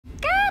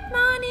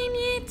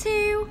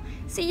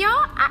So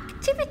your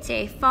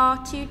activity for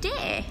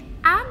today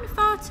and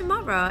for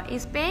tomorrow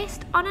is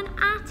based on an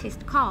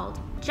artist called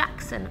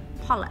Jackson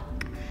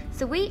Pollock.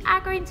 So we are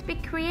going to be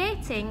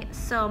creating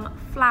some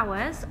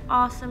flowers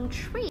or some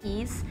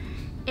trees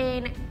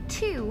in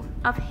two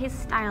of his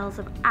styles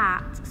of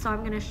art. So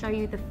I'm going to show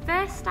you the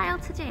first style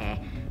today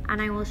and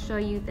I will show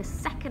you the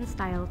second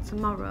style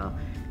tomorrow.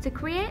 To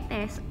create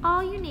this,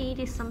 all you need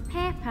is some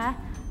paper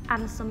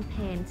and some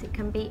paint. It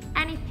can be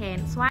any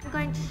paint. So I'm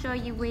going to show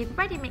you with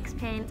ready mix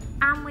paint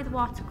and with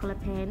watercolour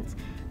paint,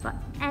 but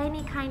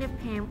any kind of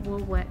paint will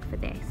work for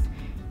this.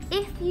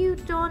 If you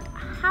don't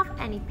have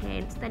any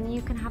paint, then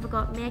you can have a go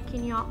at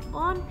making your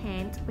own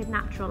paint with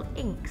natural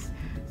inks.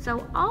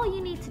 So all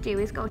you need to do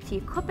is go to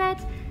your cupboard.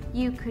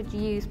 You could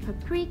use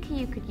paprika,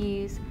 you could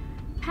use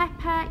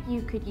pepper,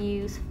 you could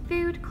use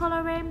food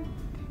colouring,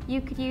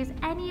 you could use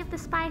any of the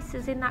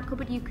spices in that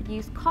cupboard, you could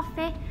use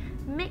coffee,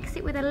 mix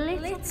it with a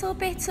little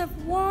bit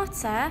of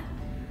water,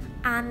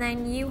 and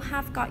then you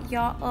have got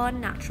your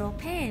own natural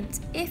paint.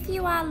 If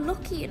you are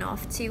lucky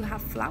enough to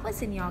have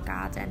flowers in your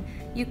garden,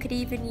 you could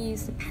even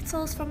use the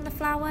petals from the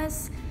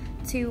flowers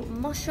to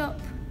mush up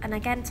and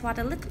again to add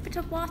a little bit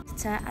of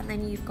water, and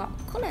then you've got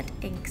coloured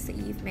inks that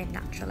you've made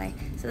naturally.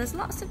 So there's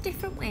lots of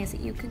different ways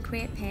that you can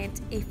create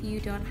paint if you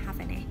don't have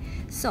any.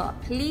 So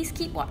please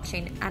keep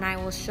watching and I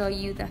will show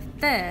you the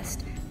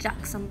first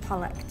Jackson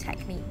Pollock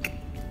technique.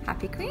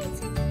 Happy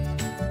creating!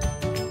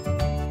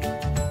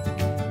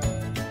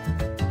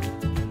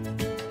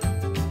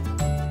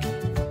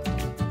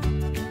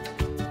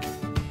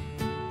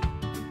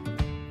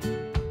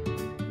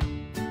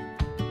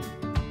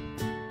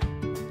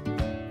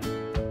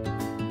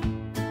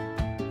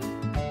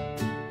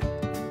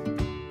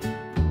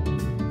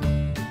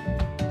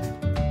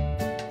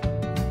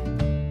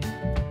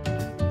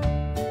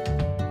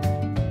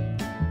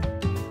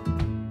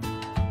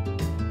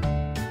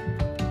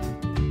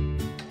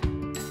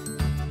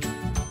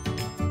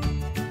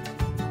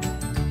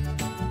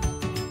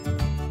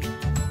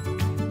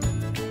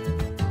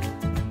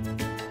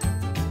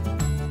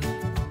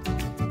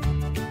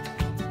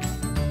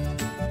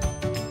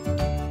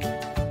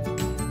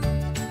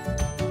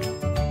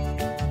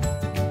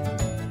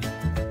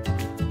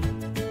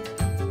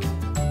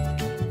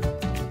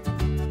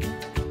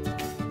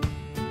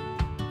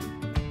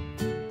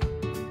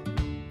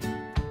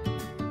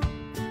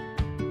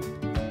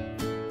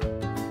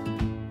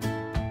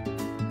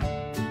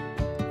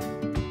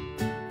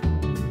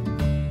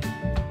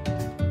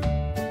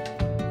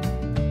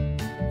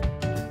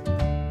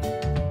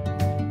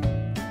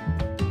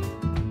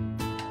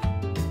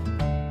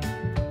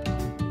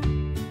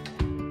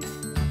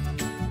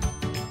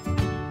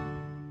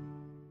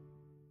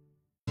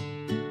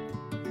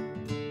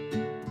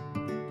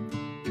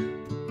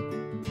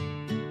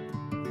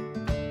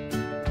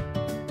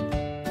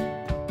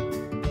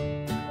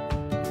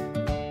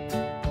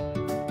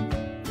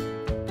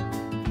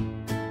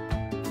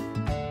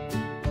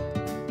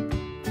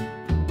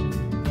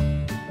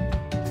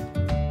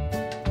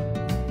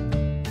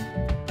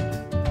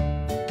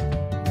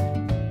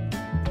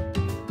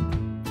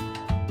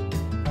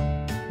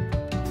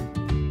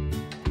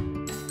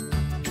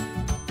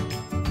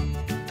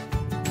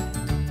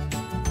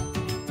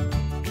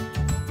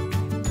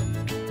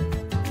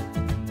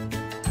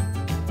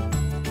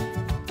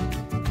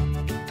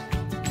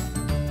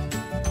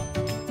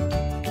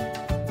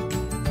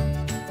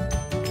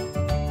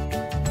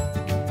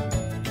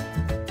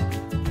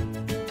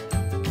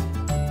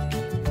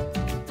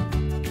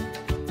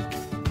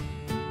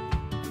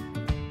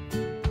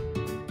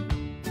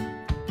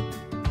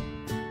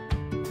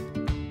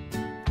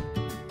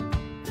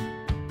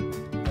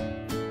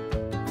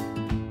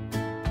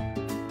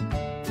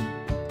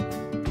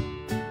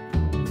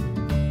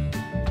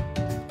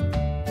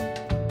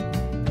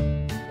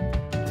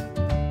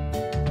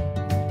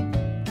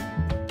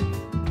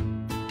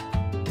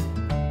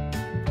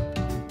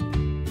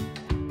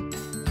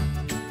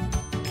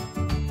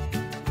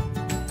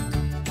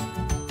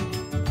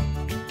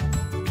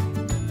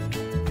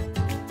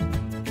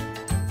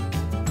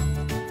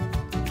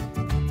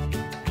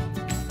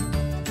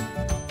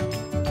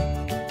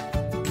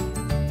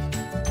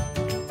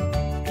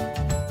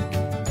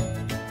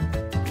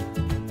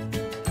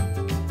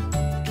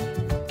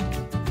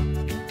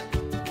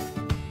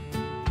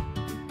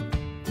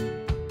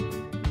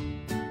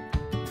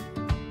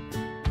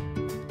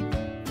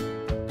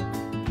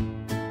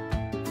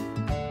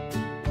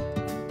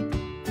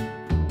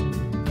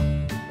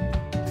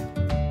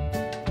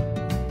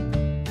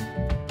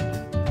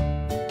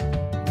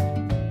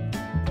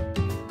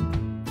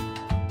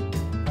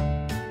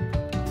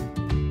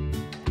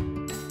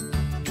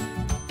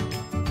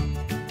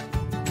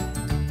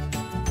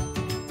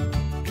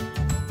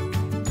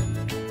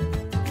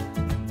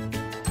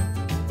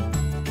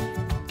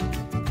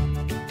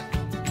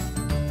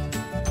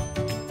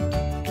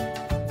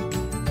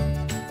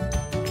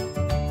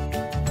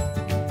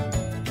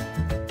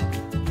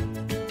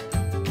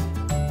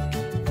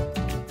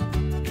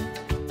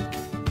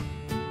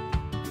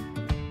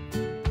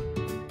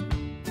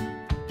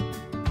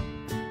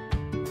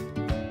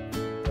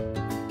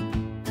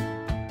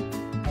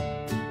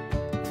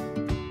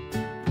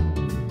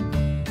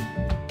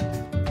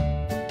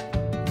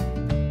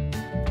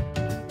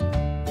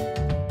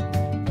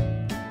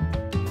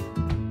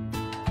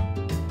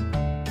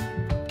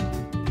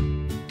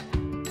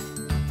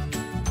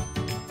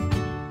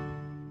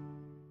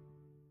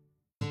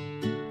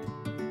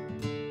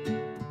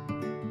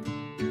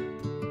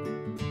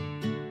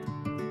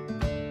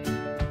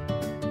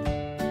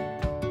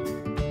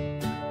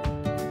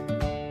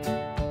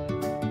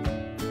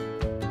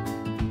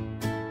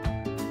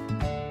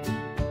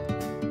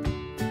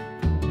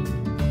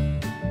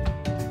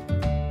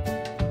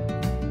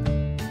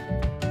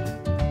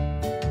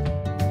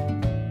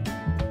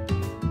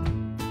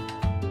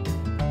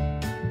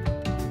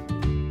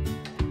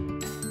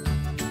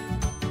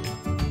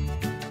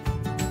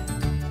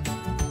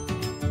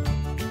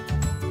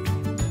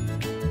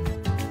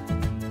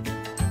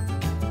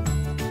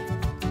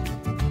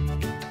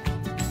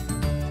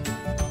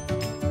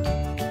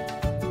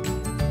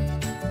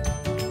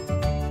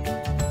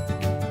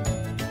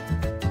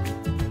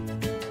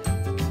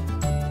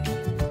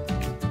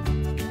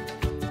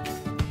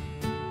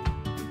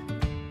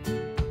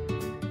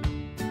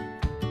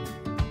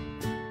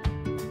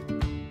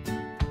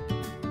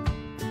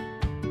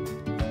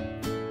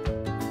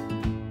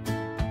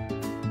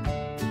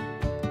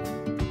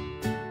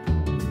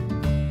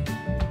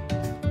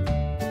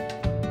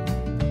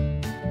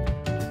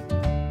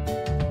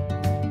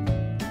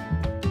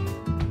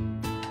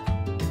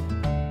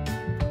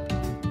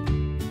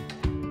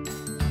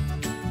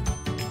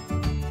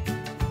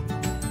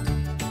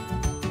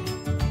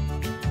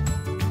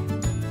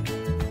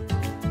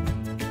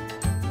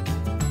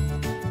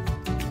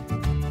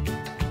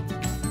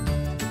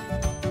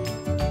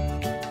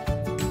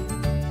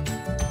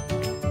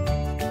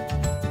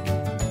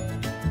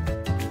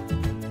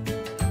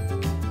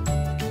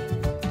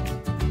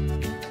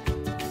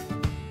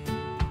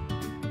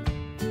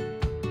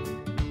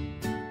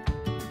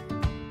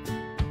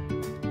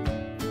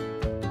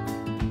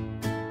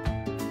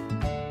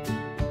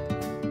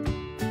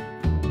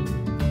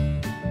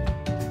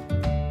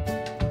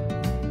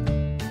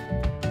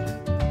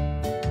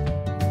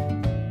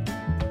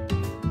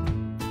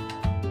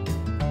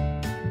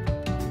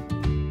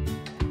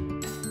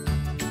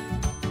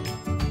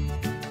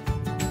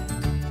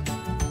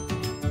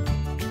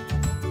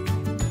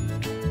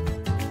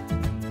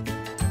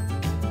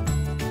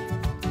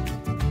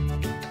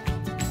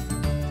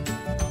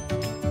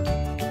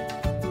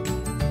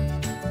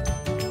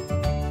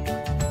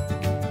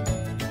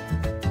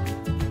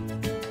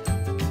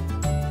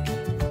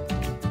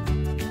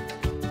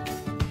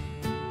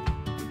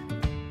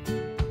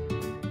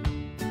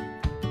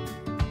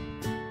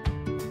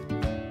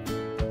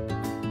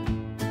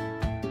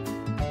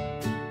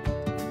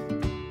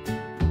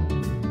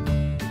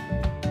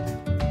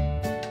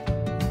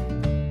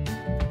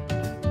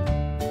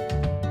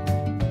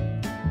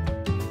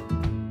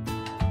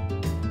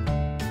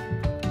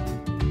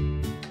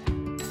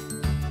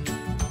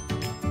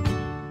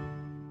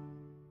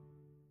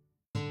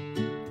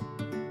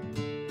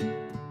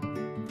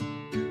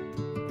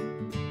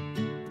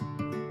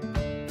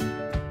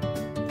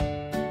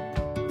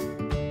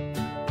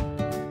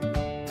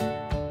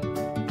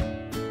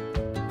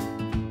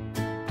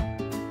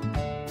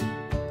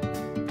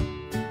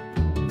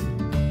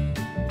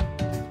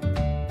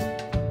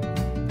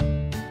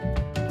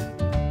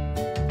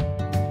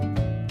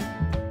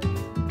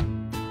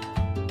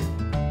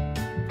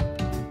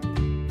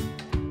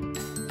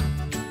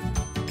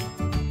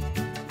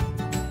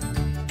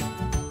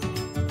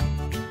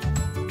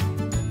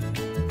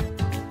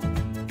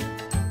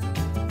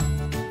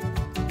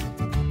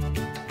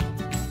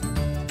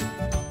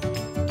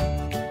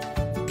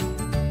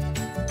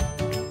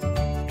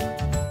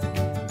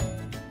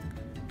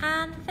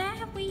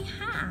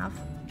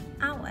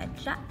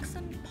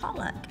 Jackson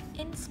Pollock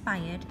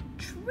inspired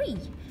tree.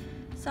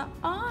 So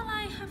all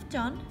I have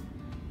done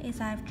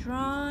is I've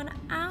drawn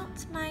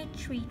out my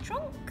tree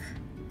trunk,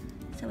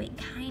 so it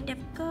kind of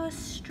goes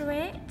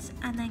straight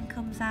and then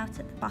comes out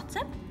at the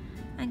bottom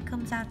and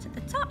comes out at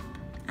the top,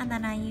 and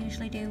then I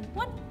usually do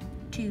 1,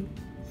 2,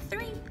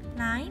 3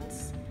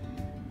 lines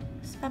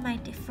for my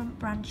different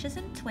branches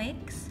and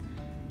twigs.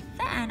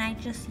 Then I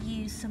just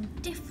use some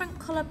different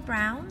colour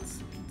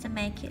browns to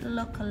make it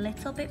look a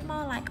little bit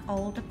more like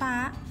older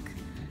bark,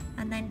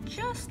 and then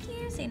just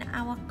using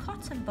our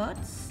cotton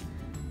buds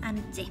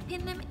and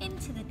dipping them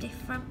into the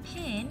different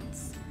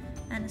paints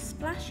and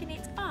splashing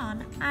it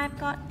on, I've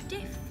got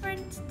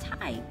different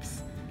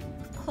types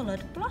of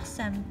coloured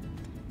blossom,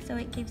 so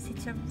it gives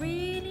it a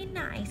really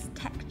nice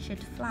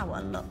textured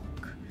flower look.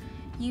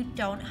 You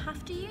don't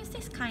have to use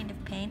this kind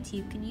of paint,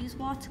 you can use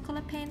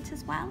watercolour paint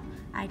as well.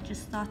 I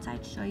just thought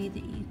I'd show you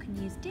that you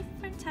can use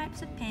different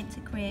types of paint to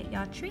create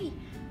your tree.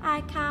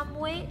 I can't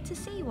wait to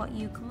see what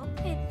you come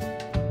up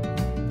with.